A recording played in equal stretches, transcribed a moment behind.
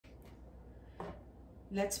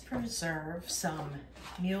Let's preserve some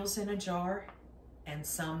meals in a jar and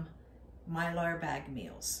some Mylar bag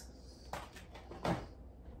meals.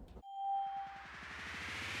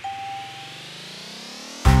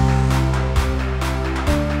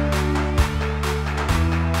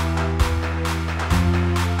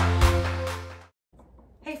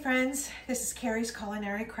 Hey friends, this is Carrie's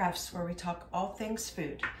Culinary Crafts, where we talk all things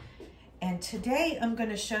food. And today I'm going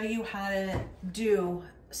to show you how to do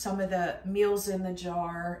some of the meals in the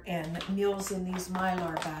jar and meals in these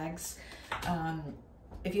Mylar bags.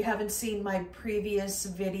 If you haven't seen my previous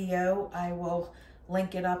video, I will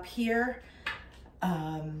link it up here,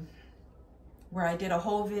 where I did a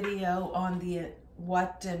whole video on the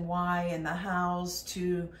what and why and the hows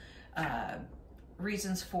to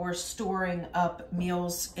reasons for storing up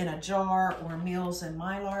meals in a jar or meals in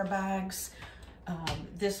Mylar bags.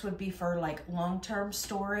 This would be for like long-term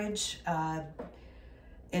storage.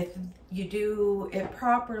 If you do it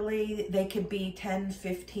properly, they could be 10,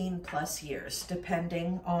 15 plus years,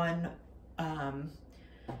 depending on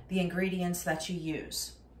the ingredients that you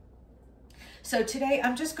use. So today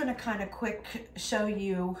I'm just going to kind of quick show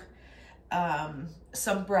you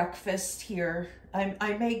some breakfast here.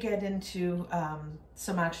 I may get into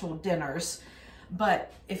some actual dinners,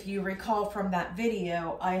 but if you recall from that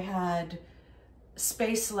video, I had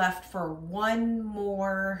space left for one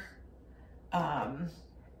more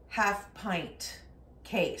half pint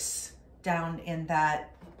case down in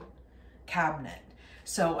that cabinet.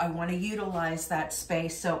 So I want to utilize that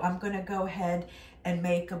space. So I'm going to go ahead and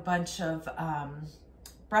make a bunch of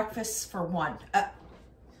breakfasts for one.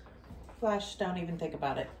 Flash, don't even think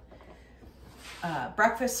about it.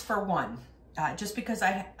 Breakfast for one, just because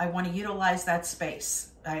I want to utilize that space.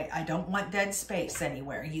 I don't want dead space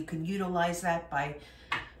anywhere. You can utilize that by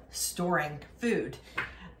storing food.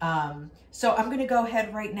 So I'm going to go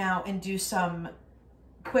ahead right now and do some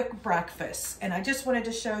quick breakfasts. And I just wanted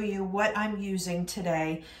to show you what I'm using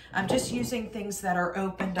today. I'm just using things that are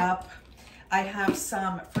opened up. I have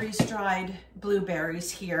some freeze-dried blueberries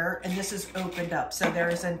here, and this is opened up, so there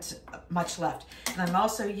isn't much left. And I'm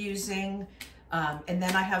also using, and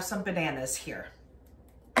then I have some bananas here.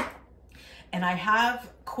 And I have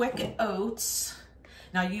quick oats.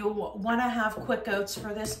 Now you want to have quick oats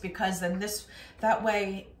for this, because then that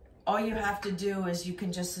way all you have to do is you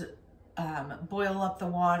can just boil up the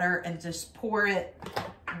water and just pour it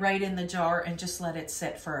right in the jar and just let it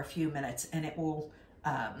sit for a few minutes, and it will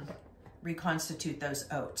reconstitute those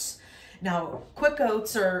oats. Now, quick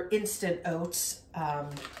oats are instant oats.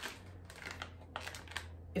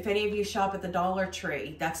 If any of you shop at the Dollar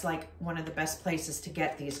Tree, that's like one of the best places to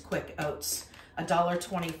get these quick oats.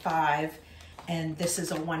 $1.25, and this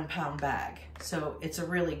is a 1 pound bag. So it's a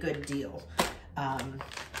really good deal.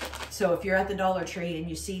 So if you're at the Dollar Tree and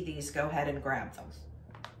you see these, go ahead and grab them.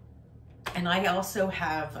 And I also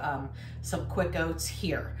have some quick oats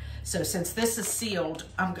here. So since this is sealed,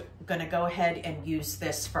 I'm gonna go ahead and use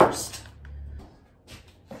this first.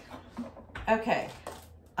 Okay,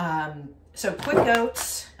 so quick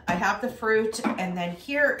oats, I have the fruit, and then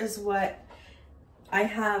here is what I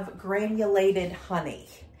have: granulated honey.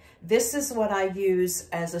 This is what I use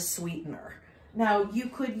as a sweetener. Now you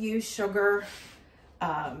could use sugar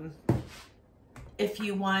if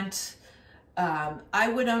you want. I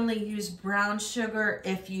would only use brown sugar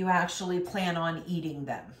if you actually plan on eating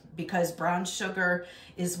them, because brown sugar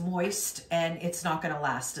is moist and it's not going to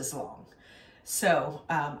last as long. So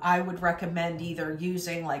I would recommend either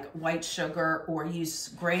using like white sugar or use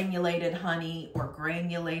granulated honey or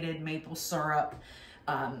granulated maple syrup,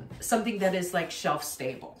 something that is like shelf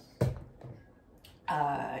stable.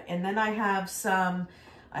 And then I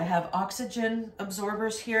have oxygen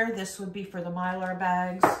absorbers here. This would be for the Mylar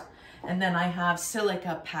bags. And then I have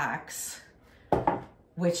silica packs,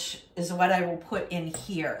 which is what I will put in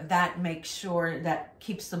here. That makes sure that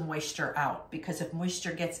keeps the moisture out, because if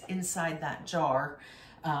moisture gets inside that jar,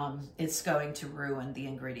 it's going to ruin the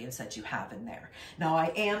ingredients that you have in there. Now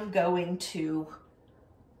I am going to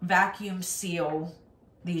vacuum seal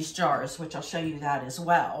these jars, which I'll show you that as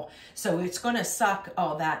well. So it's going to suck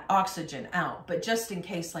all that oxygen out, but just in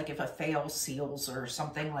case, like if a fail seals or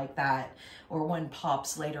something like that, or one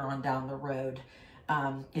pops later on down the road,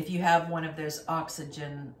 if you have one of those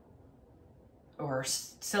oxygen or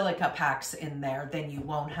silica packs in there, then you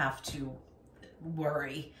won't have to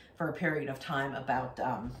worry for a period of time about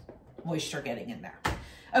moisture getting in there.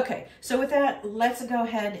 Okay, so with that, let's go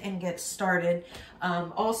ahead and get started.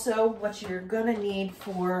 Also, what you're gonna need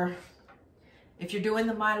for, if you're doing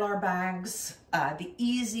the Mylar bags, the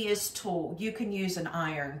easiest tool, you can use an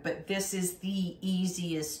iron, but this is the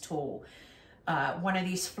easiest tool. one of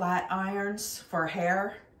these flat irons for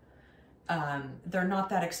hair. They're not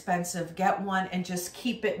that expensive. Get one and just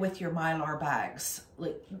keep it with your Mylar bags.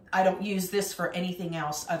 Like, I don't use this for anything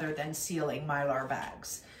else other than sealing Mylar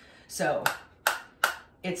bags. So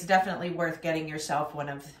it's definitely worth getting yourself one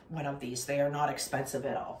of these. They are not expensive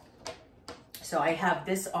at all. So I have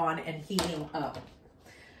this on and heating up.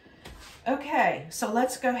 Okay, so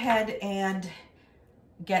let's go ahead and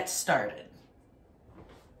get started.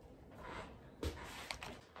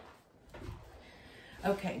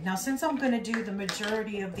 Okay, now since I'm going to do the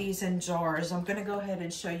majority of these in jars, I'm going to go ahead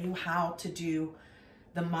and show you how to do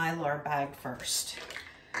the Mylar bag first.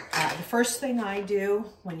 The first thing I do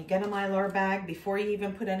when you get a Mylar bag, before you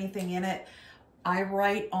even put anything in it, I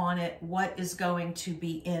write on it what is going to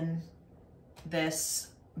be in this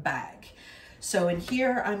bag. So in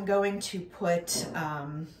here, I'm going to put,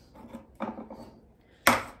 I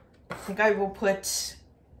think I will put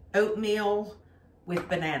oatmeal with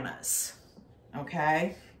bananas.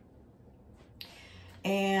 Okay,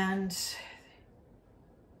 and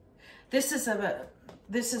this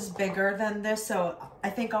is bigger than this, so I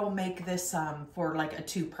think I'll make this for like a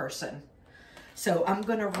 2-person. So I'm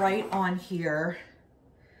gonna write on here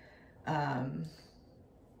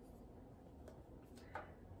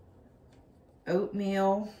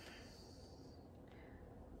oatmeal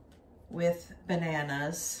with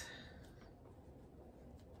bananas.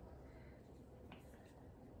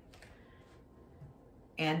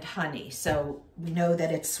 And honey, so we know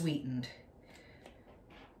that it's sweetened.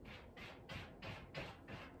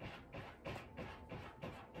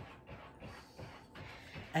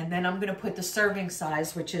 And then I'm going to put the serving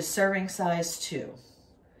size, which is serving size 2.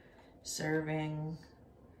 Serving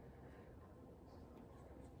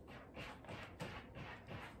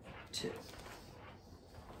 2.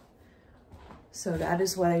 So that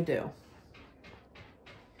is what I do.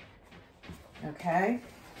 Okay.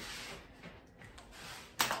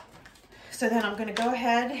 So then I'm going to go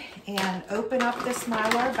ahead and open up this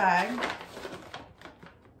Mylar bag.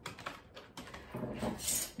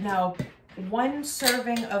 Now, 1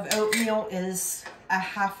 serving of oatmeal is a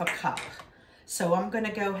 1/2 cup. So I'm going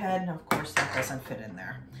to go ahead, and of course that doesn't fit in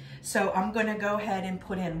there. So I'm going to go ahead and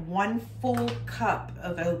put in 1 full cup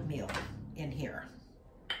of oatmeal in here.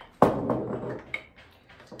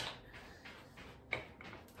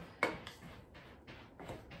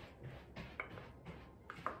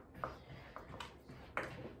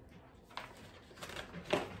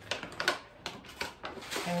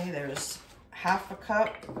 Okay, there's 1/2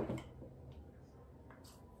 cup.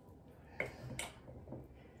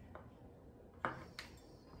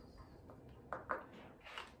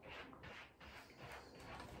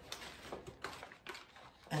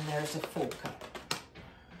 And there's a full cup.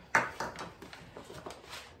 I'm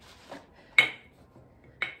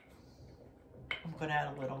going to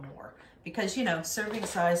add a little more because, you know, serving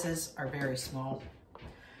sizes are very small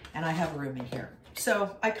and I have room in here.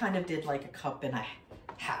 So I kind of did like a cup and a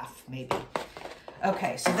half maybe.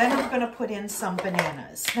 Okay, so then I'm going to put in some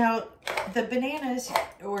bananas. Now, the bananas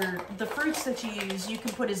or the fruits that you use, you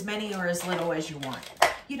can put as many or as little as you want.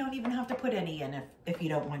 You don't even have to put any in if you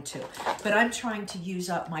don't want to. But I'm trying to use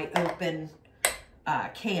up my open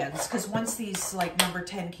cans because once these like number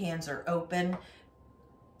 10 cans are open,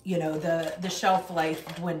 you know, the shelf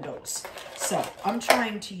life dwindles. So I'm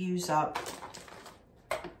trying to use up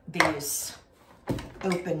these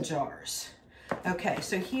open jars. Okay,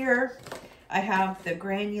 so here I have the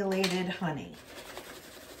granulated honey,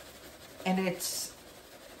 and it's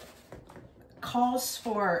calls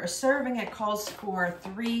for a serving. It calls for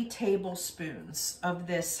 3 tablespoons of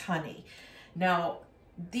this honey. Now,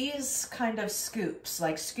 these kind of scoops,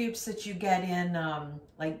 like scoops that you get in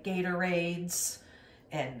like Gatorades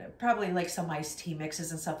and probably like some iced tea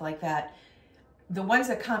mixes and stuff like that. The ones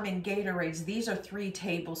that come in Gatorades, these are 3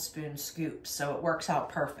 tablespoon scoops, so it works out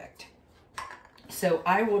perfect. So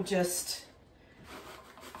I will just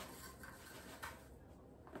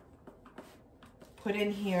put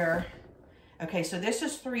in here. Okay, so this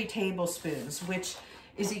is 3 tablespoons, which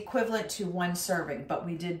is equivalent to 1 serving, but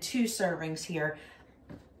we did 2 servings here.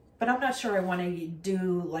 But I'm not sure I want to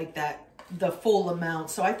do like that, the full amount,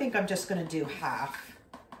 so I think I'm just going to do half.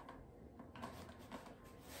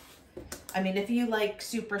 I mean, if you like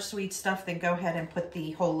super sweet stuff, then go ahead and put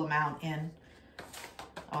the whole amount in.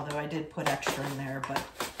 Although I did put extra in there, but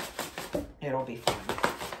it'll be fine.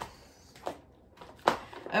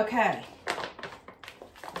 Okay.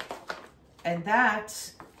 And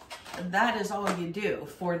that is all you do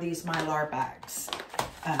for these Mylar bags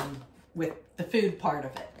with the food part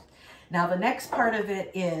of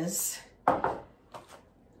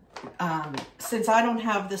since I don't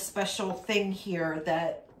have this special thing here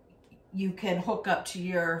that you can hook up to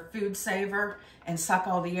your food saver and suck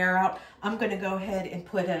all the air out, I'm going to go ahead and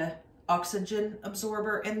put a oxygen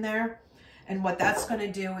absorber in there. And what that's going to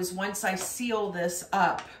do is once I seal this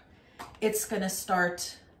up, it's going to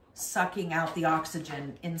start sucking out the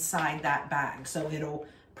oxygen inside that bag. So it'll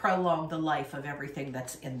prolong the life of everything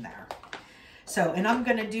that's in there. So, and I'm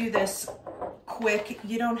going to do this quick.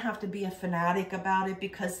 You don't have to be a fanatic about it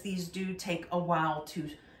because these do take a while to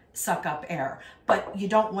suck up air, but you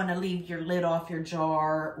don't want to leave your lid off your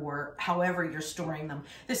jar or however you're storing them.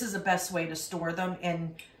 This is the best way to store them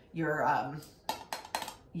in your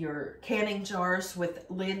canning jars with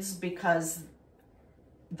lids, because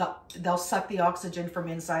they'll suck the oxygen from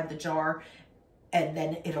inside the jar and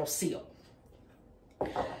then it'll seal.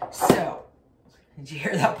 So, did you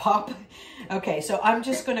hear that pop? Okay, so I'm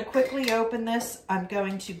just going to quickly open this. I'm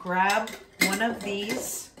going to grab one of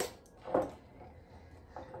these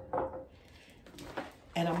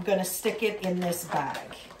and I'm going to stick it in this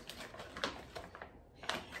bag.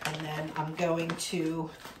 And then I'm going to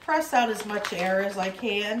press out as much air as I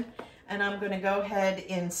can, and I'm going to go ahead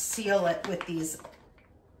and seal it with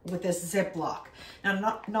this Ziploc.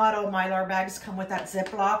 Now, not all Mylar bags come with that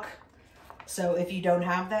Ziploc, so if you don't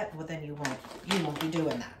have that, well then you won't be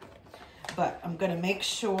doing that. But I'm going to make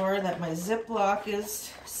sure that my Ziploc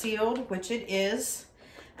is sealed, which it is.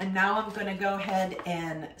 And now I'm going to go ahead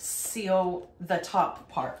and seal the top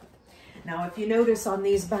part. Now, if you notice on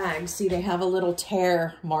these bags, see they have a little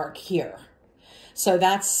tear mark here. So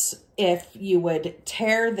that's if you would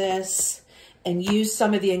tear this and use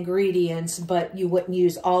some of the ingredients, but you wouldn't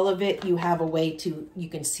use all of it, you have a way you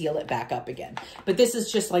can seal it back up again. But this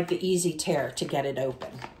is just like the easy tear to get it open.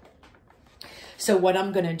 So what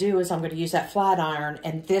I'm going to do is I'm going to use that flat iron,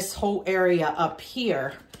 and this whole area up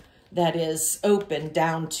here that is open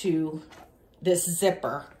down to this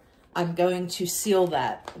zipper, I'm going to seal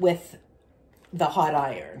that with the hot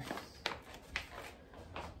iron.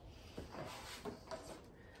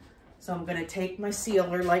 So I'm going to take my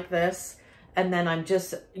sealer like this, and then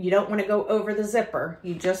you don't want to go over the zipper.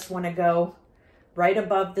 You just want to go right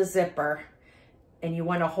above the zipper, and you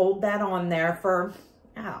want to hold that on there for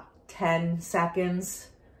 10 seconds.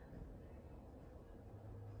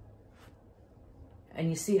 And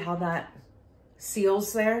you see how that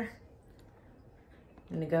seals there?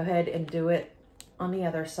 I'm going to go ahead and do it on the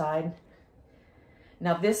other side.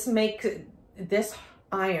 Now this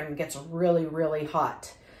iron gets really, really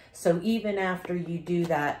hot. So even after you do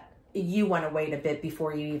that, you want to wait a bit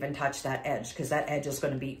before you even touch that edge, because that edge is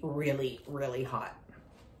going to be really, really hot.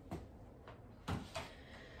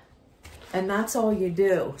 And that's all you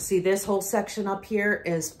do. See, this whole section up here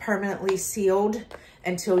is permanently sealed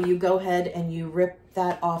until you go ahead and you rip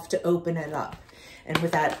that off to open it up. And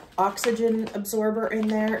with that oxygen absorber in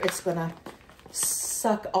there, it's going to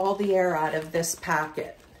suck all the air out of this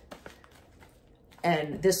packet.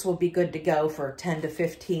 And this will be good to go for 10 to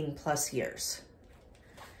 15 plus years.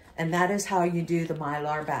 And that is how you do the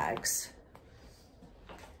Mylar bags.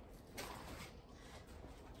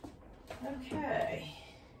 Okay.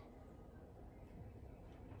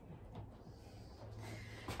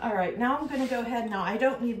 All right, now I'm going to go ahead. Now I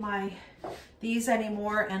don't need these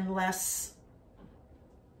anymore unless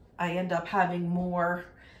I end up having more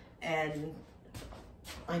and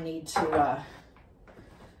I need to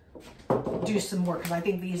do some more, because I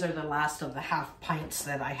think these are the last of the half pints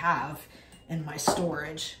that I have in my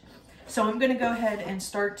storage. So I'm going to go ahead and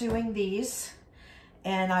start doing these,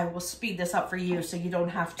 and I will speed this up for you so you don't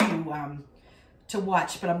have to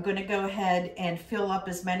watch, but I'm going to go ahead and fill up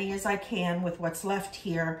as many as I can with what's left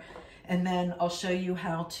here, and then I'll show you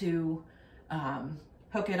how to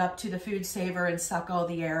hook it up to the food saver and suck all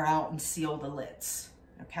the air out and seal the lids.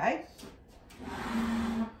 Okay?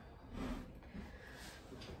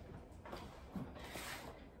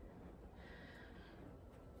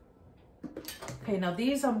 Okay, now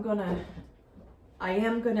these I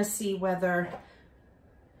am gonna see whether,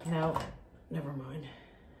 no, never mind.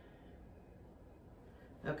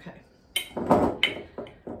 Okay.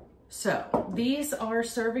 So these are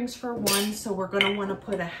servings for one, so we're gonna wanna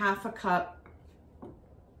put a half a cup.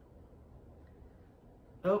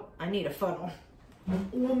 Oh, I need a funnel.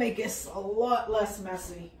 We'll make this a lot less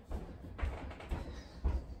messy.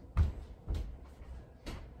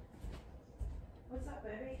 What's up,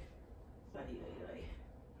 baby?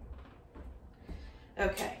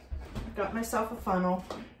 Okay, got myself a funnel.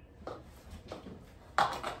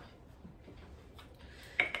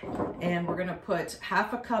 And we're gonna put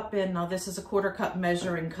half a cup in. Now this is a 1/4 cup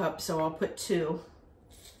measuring cup, so I'll put 2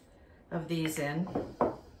 of these in.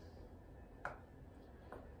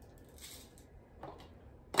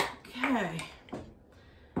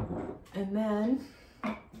 And then,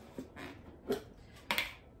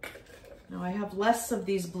 now I have less of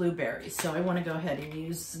these blueberries, so I want to go ahead and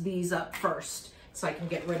use these up first so I can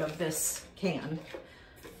get rid of this can.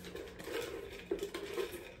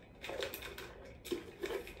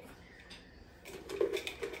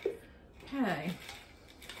 Okay,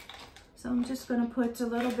 so I'm just going to put a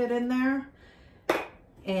little bit in there,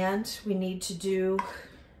 and we need to do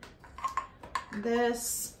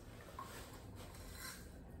this.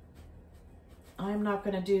 I'm not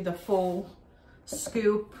going to do the full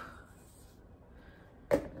scoop.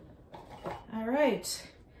 All right,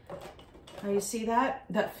 now you see that?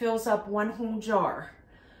 That fills up one whole jar,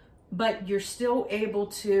 but you're still able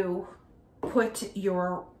to put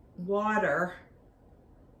your water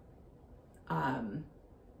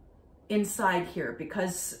inside here,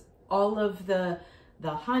 because all of the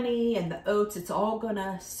honey and the oats, it's all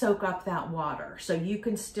gonna soak up that water. So you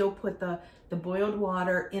can still put the boiled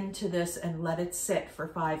water into this and let it sit for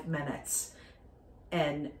 5 minutes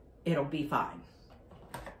and it'll be fine.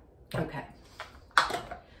 Okay,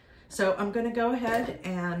 so I'm gonna go ahead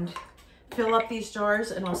and fill up these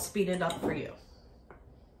jars and I'll speed it up for you.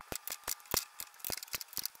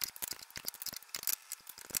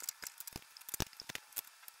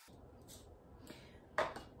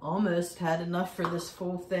 Almost had enough for this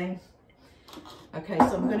full thing. Okay,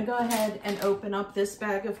 so I'm gonna go ahead and open up this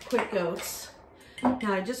bag of quick oats.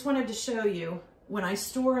 Now I just wanted to show you, when I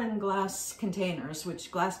store in glass containers,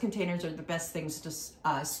 which glass containers are the best things to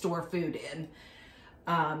store food in,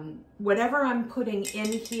 whatever I'm putting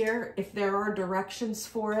in here, if there are directions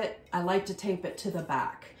for it, I like to tape it to the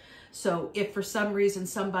back. So if for some reason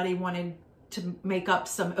somebody wanted to make up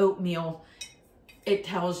some oatmeal, it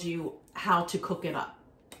tells you how to cook it up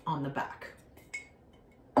on the back.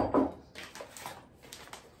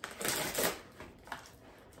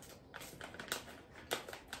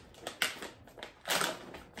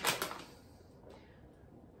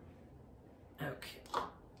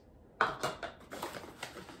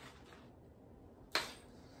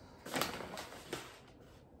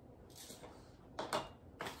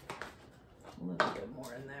 A little bit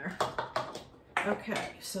more in there.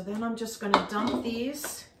 Okay, so then I'm just going to dump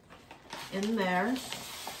these in there.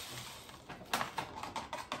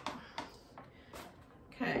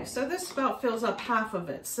 Okay, so this about fills up half of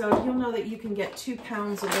it. So you'll know that you can get 2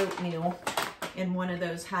 pounds of oatmeal in one of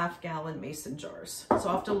those half-gallon mason jars. So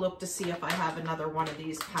I'll have to look to see if I have another one of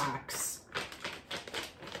these packs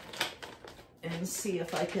and see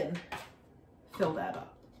if I can fill that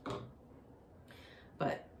up.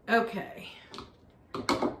 But okay,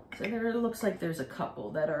 so there, it looks like there's a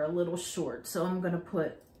couple that are a little short. So I'm gonna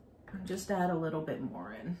just add a little bit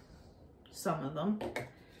more in some of them.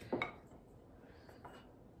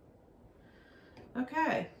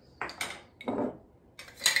 Okay.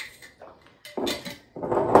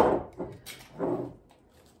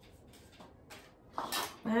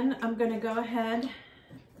 Then I'm going to go ahead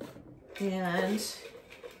and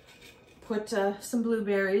put some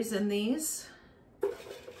blueberries in these.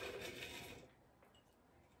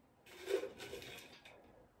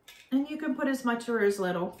 And you can put as much or as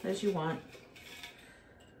little as you want.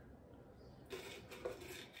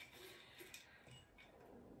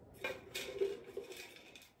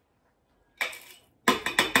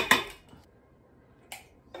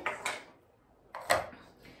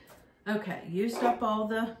 Okay, used up all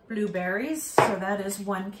the blueberries, so that is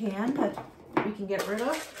 1 can that we can get rid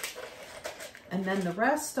of. And then the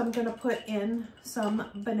rest I'm going to put in some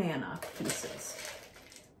banana pieces.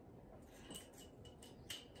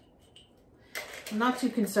 I'm not too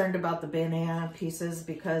concerned about the banana pieces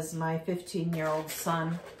because my 15-year-old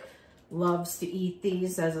son loves to eat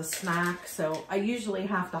these as a snack, so I usually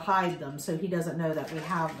have to hide them so he doesn't know that we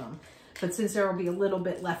have them. But since there will be a little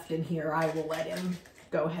bit left in here, I will let him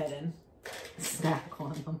go ahead and snack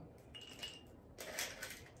on them.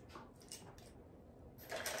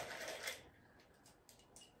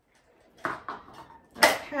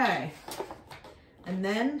 Okay, and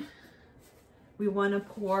then we want to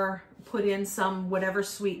put in some whatever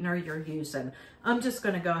sweetener you're using. I'm just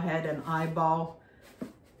going to go ahead and eyeball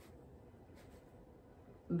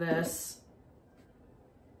this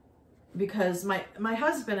because my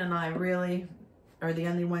husband and I really are the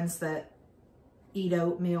only ones that eat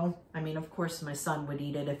oatmeal. I mean, of course my son would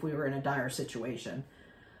eat it if we were in a dire situation,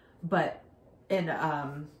 but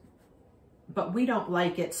we don't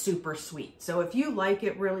like it super sweet. So if you like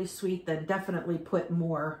it really sweet, then definitely put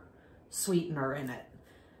more sweetener in it.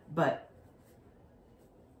 But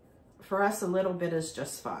for us, a little bit is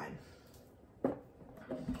just fine.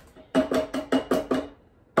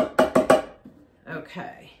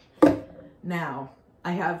 Okay, now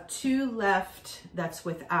I have 2 left that's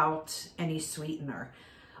without any sweetener.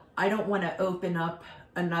 I don't want to open up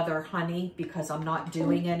another honey because I'm not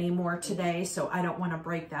doing any more today, so I don't want to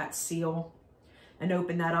break that seal and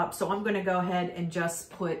open that up. So I'm going to go ahead and just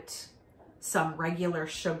put some regular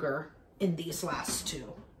sugar in these last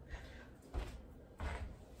 2.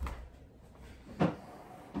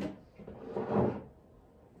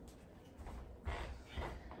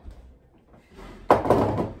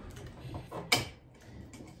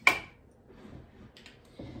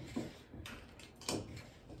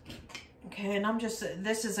 Okay, and I'm just,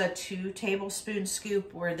 this is a 2 tablespoon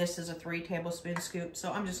scoop where this is a 3 tablespoon scoop.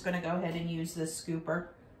 So I'm just going to go ahead and use this scooper.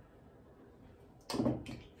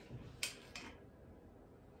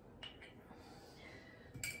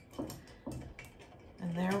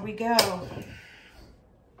 And there we go.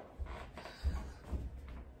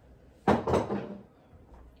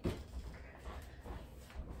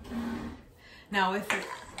 Now,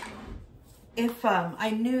 if I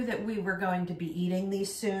knew that we were going to be eating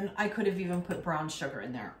these soon, I could have even put brown sugar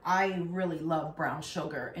in there. I really love brown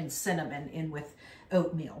sugar and cinnamon in with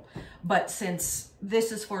oatmeal. But since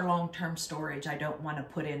this is for long-term storage, I don't want to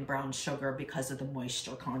put in brown sugar because of the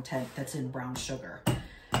moisture content that's in brown sugar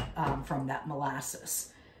from that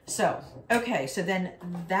molasses. So, okay, so then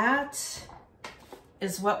that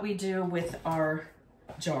is what we do with our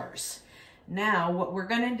jars. Now, what we're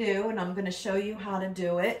going to do, and I'm going to show you how to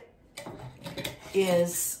do it,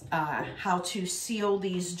 is how to seal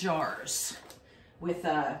these jars with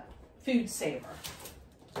a food saver.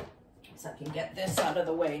 So I can get this out of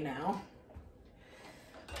the way now,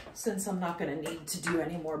 since I'm not going to need to do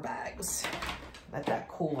any more bags. Let that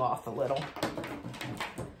cool off a little.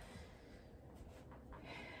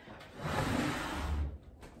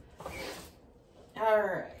 All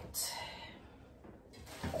right.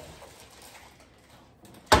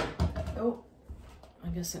 Oh, I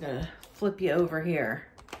guess I gotta flip you over here.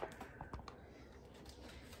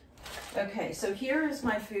 Okay, so here is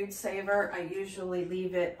my food saver. I usually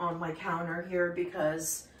leave it on my counter here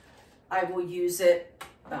because I will use it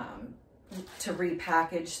to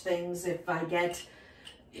repackage things if I get,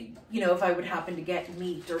 you know, if I would happen to get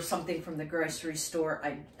meat or something from the grocery store.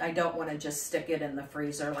 I don't want to just stick it in the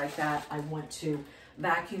freezer like that. I want to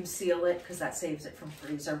vacuum seal it because that saves it from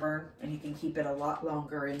freezer burn, and you can keep it a lot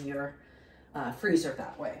longer in your freezer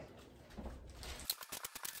that way.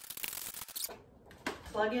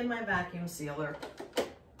 Plug in my vacuum sealer,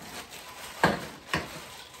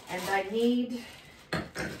 and I need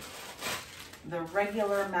the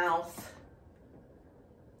regular mouth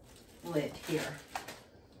lid here.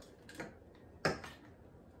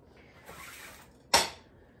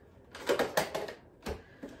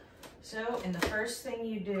 So, and the first thing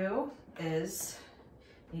you do is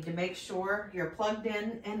you need to make sure you're plugged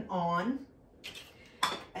in and on.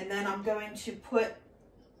 And then I'm going to put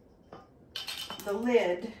the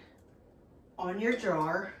lid on your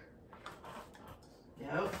jar. No,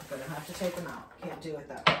 I'm gonna have to take them out. Can't do it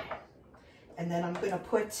that way. And then I'm gonna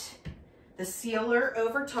put the sealer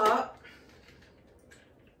over top.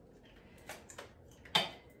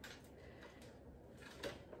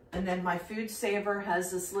 And then my food saver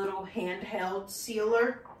has this little handheld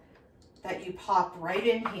sealer that you pop right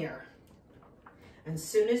in here. And as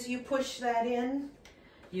soon as you push that in,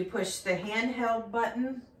 you push the handheld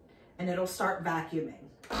button and it'll start vacuuming.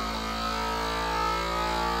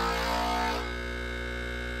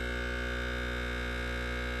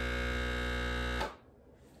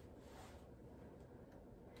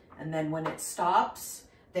 And then when it stops,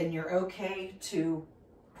 then you're okay to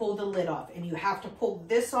pull the lid off. And you have to pull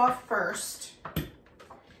this off first,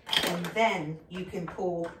 and then you can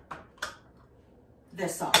pull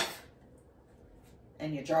this off.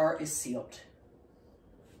 And your jar is sealed.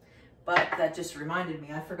 But that just reminded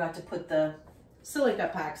me, I forgot to put the silica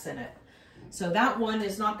packs in it. So that one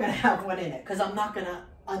is not gonna have one in it because I'm not gonna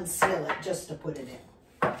unseal it just to put it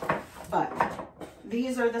in. But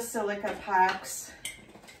these are the silica packs,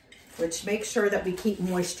 which make sure that we keep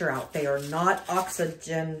moisture out. They are not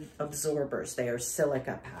oxygen absorbers. They are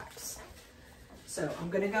silica packs. So I'm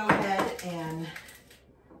gonna go ahead and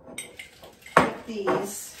put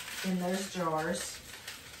these in those jars.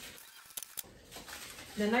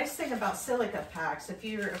 The nice thing about silica packs, if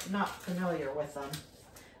you're not familiar with them,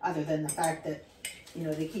 other than the fact that, you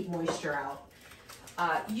know, they keep moisture out,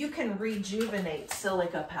 you can rejuvenate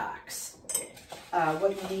silica packs.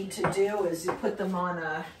 What you need to do is you put them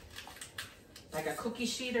on like a cookie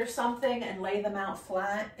sheet or something and lay them out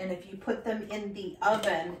flat. And if you put them in the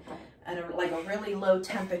oven at like a really low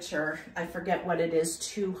temperature, I forget what it is,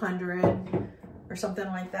 200 or something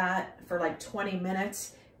like that, for like 20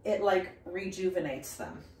 minutes, it like rejuvenates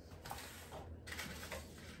them.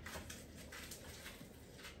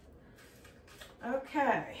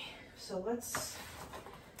 Okay, so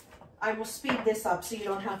I will speed this up so you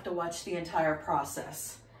don't have to watch the entire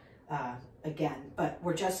process again, but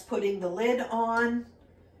we're just putting the lid on,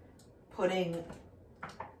 putting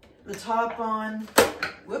the top on,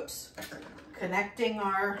 whoops, connecting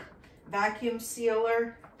our vacuum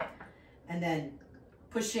sealer, and then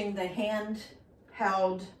pushing the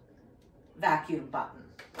handheld vacuum button.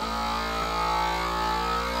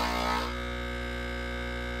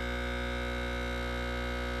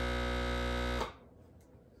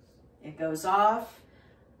 It goes off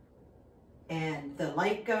and the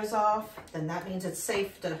light goes off, then that means it's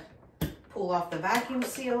safe to pull off the vacuum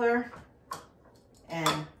sealer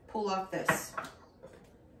and pull off this.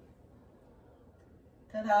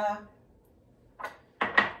 Ta-da!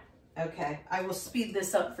 Okay, I will speed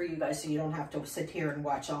this up for you guys so you don't have to sit here and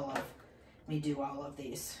watch me do all of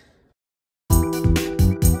these.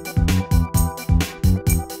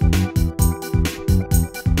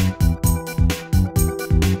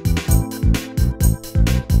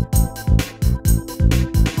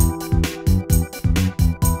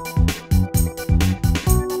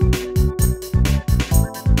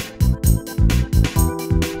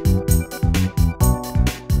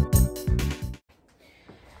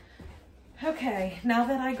 Okay, now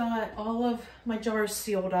that I got all of my jars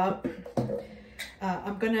sealed up,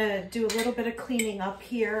 I'm gonna do a little bit of cleaning up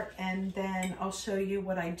here, and then I'll show you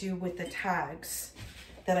what I do with the tags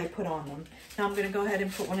that I put on them. Now I'm gonna go ahead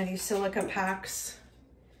and put one of these silica packs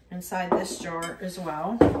inside this jar as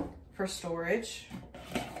well for storage.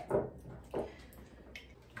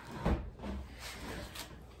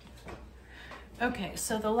 Okay,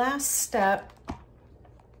 so the last step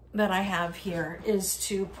that I have here is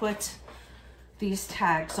to put these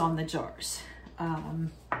tags on the jars.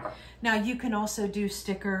 Now you can also do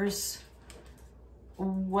stickers,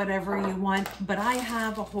 whatever you want, but I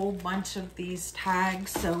have a whole bunch of these tags,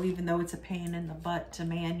 so even though it's a pain in the butt to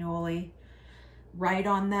manually write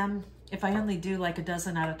on them, if I only do like a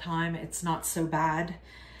dozen at a time, it's not so bad.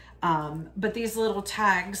 But these little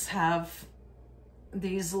tags have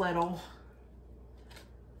these little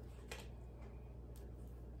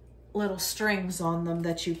strings on them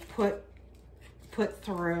that you put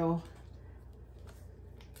through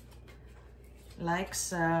like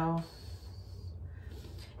so.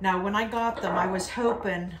 Now when I got them, I was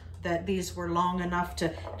hoping that these were long enough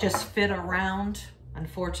to just fit around.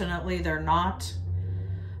 Unfortunately, they're not,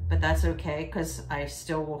 but that's okay because I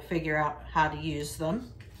still will figure out how to use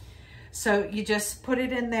them. So you just put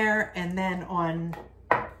it in there, and then on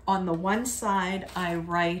the one side, I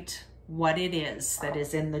write what it is that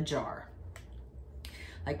is in the jar.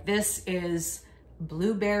 Like this is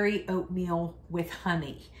blueberry oatmeal with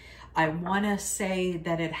honey. I want to say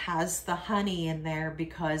that it has the honey in there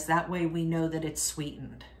because that way we know that it's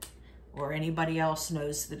sweetened, or anybody else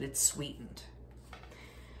knows that it's sweetened.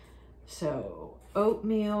 So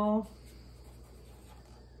oatmeal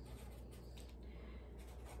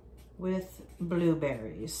with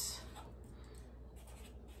blueberries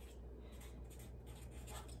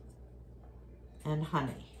and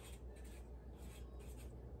honey.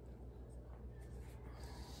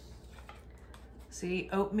 See,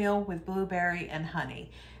 oatmeal with blueberry and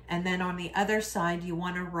honey. And then on the other side, you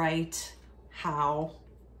want to write how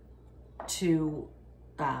to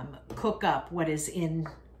cook up what is in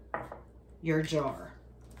your jar.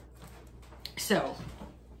 So,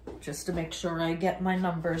 just to make sure I get my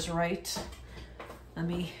numbers right, let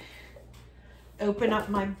me open up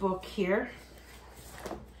my book here.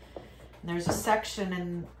 There's a section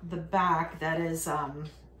in the back that is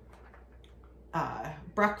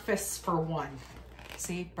breakfast for one.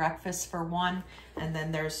 See, breakfast for one, and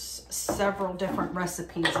then there's several different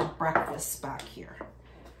recipes of breakfasts back here.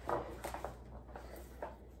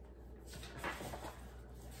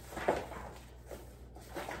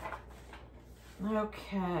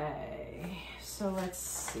 Okay, so let's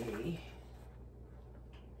see.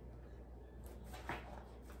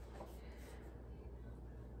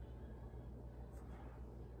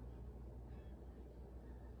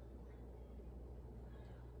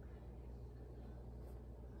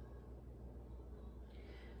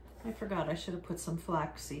 I forgot I should have put some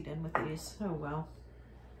flaxseed in with these. Oh well.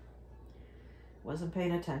 Wasn't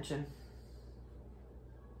paying attention.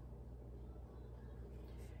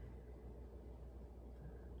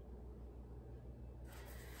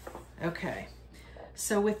 Okay,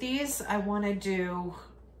 so with these, I want to do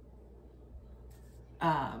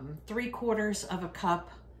 3/4 of a cup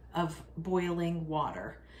of boiling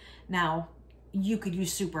water. Now, you could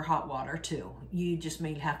use super hot water too. You just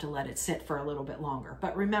may have to let it sit for a little bit longer.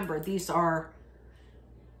 But remember, these are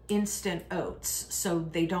instant oats, so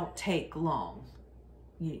they don't take long.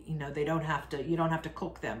 You know, you don't have to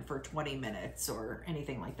cook them for 20 minutes or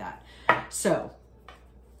anything like that. So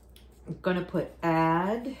I'm gonna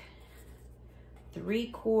add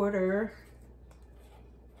 3/4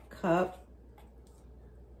 cup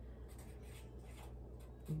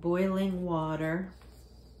boiling water,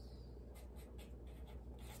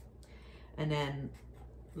 and then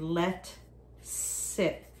let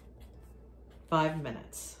sit 5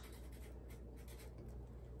 minutes.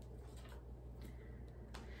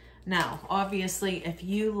 Now, obviously, if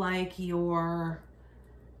you like your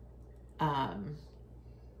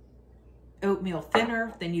oatmeal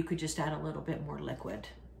thinner, then you could just add a little bit more liquid,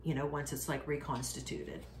 you know, once it's like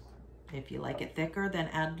reconstituted. If you like it thicker, then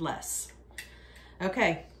add less.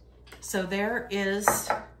 Okay, so there is,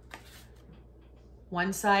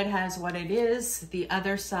 one side has what it is, the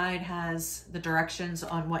other side has the directions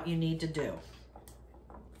on what you need to do.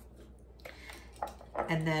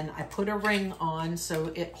 And then I put a ring on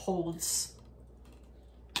so it holds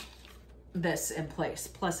this in place.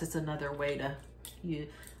 Plus it's another way to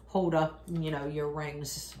hold up, you know, your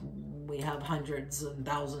rings. We have hundreds and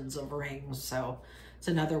thousands of rings, so it's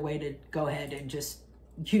another way to go ahead and just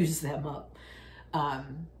use them up.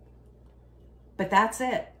 But that's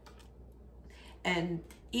it. And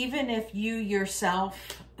even if you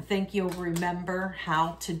yourself think you'll remember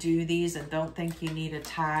how to do these and don't think you need a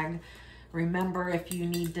tag, remember, if you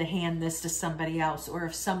need to hand this to somebody else, or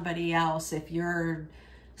if somebody else, if you're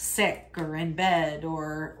sick or in bed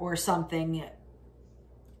or something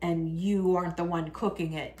and you aren't the one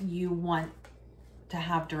cooking it, you want to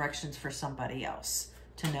have directions for somebody else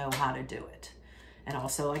to know how to do it. And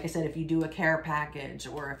also, like I said, if you do a care package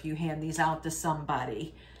or if you hand these out to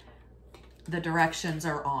somebody, the directions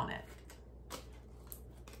are on it.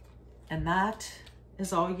 And that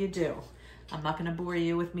is all you do. I'm not going to bore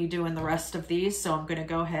you with me doing the rest of these, so I'm going to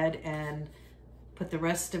go ahead and put the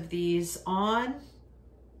rest of these on.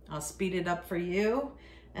 I'll speed it up for you,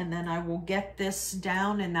 and then I will get this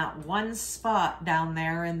down in that one spot down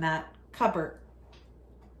there in that cupboard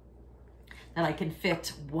that I can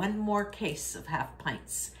fit one more case of 1/2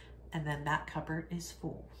 pints, and then that cupboard is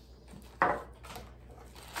full.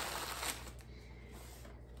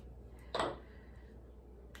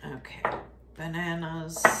 Okay,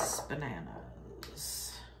 bananas,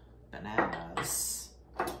 bananas, bananas,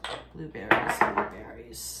 blueberries,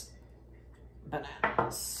 blueberries,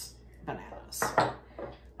 bananas, bananas.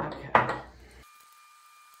 Okay.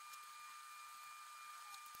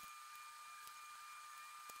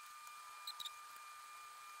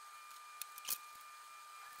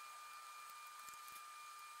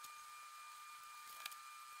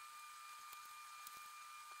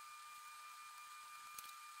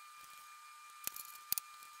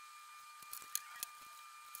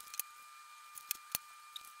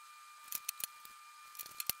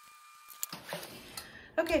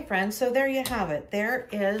 Okay, friends, so there you have it. There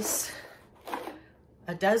is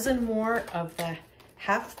a dozen more of the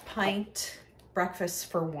 1/2 pint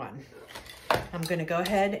breakfast for one. I'm going to go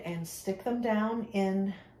ahead and stick them down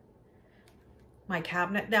in my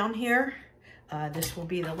cabinet down here. This will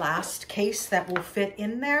be the last case that will fit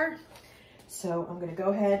in there. So I'm going to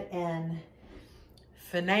go ahead and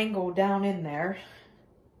finagle down in there,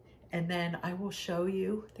 and then I will show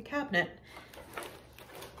you the cabinet.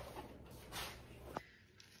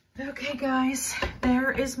 Okay guys,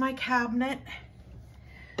 there is my cabinet.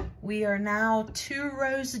 We are now 2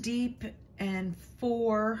 rows deep and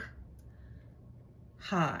 4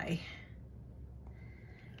 high.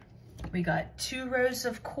 We got 2 rows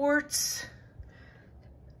of quarts,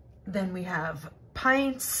 then we have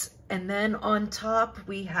pints, and then on top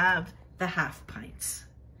we have the 1/2 pints.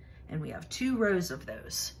 And we have 2 rows of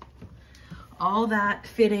those. All that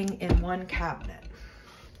fitting in one cabinet.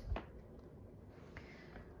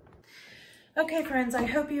 Okay friends, I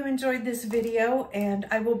hope you enjoyed this video, and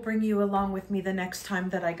I will bring you along with me the next time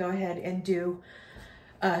that I go ahead and do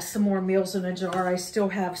some more meals in a jar. I still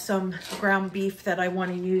have some ground beef that I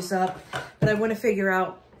want to use up, but I want to figure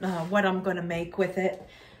out what I'm going to make with it.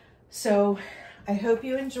 So I hope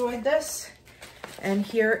you enjoyed this. And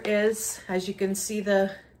here is, as you can see,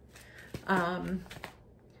 the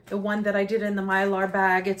one that I did in the Mylar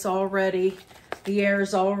bag. It's already, the air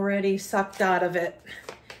is already sucked out of it.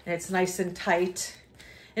 And it's nice and tight,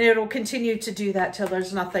 and it'll continue to do that till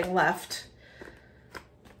there's nothing left.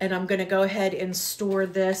 And I'm gonna go ahead and store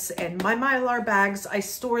this. And my Mylar bags, I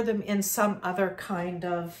store them in some other kind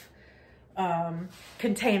of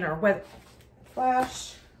container.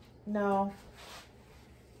 Flash, no.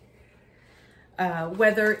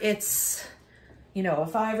 whether it's, you know, a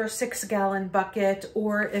 5 or 6 gallon bucket,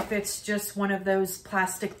 or if it's just one of those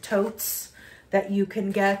plastic totes that you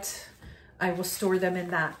can get, I will store them in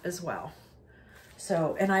that as well.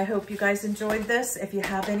 So, and I hope you guys enjoyed this. If you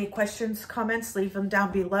have any questions, comments, leave them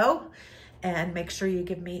down below, and make sure you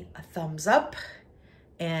give me a thumbs up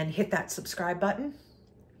and hit that subscribe button.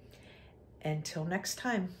 Until next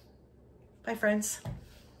time, bye friends.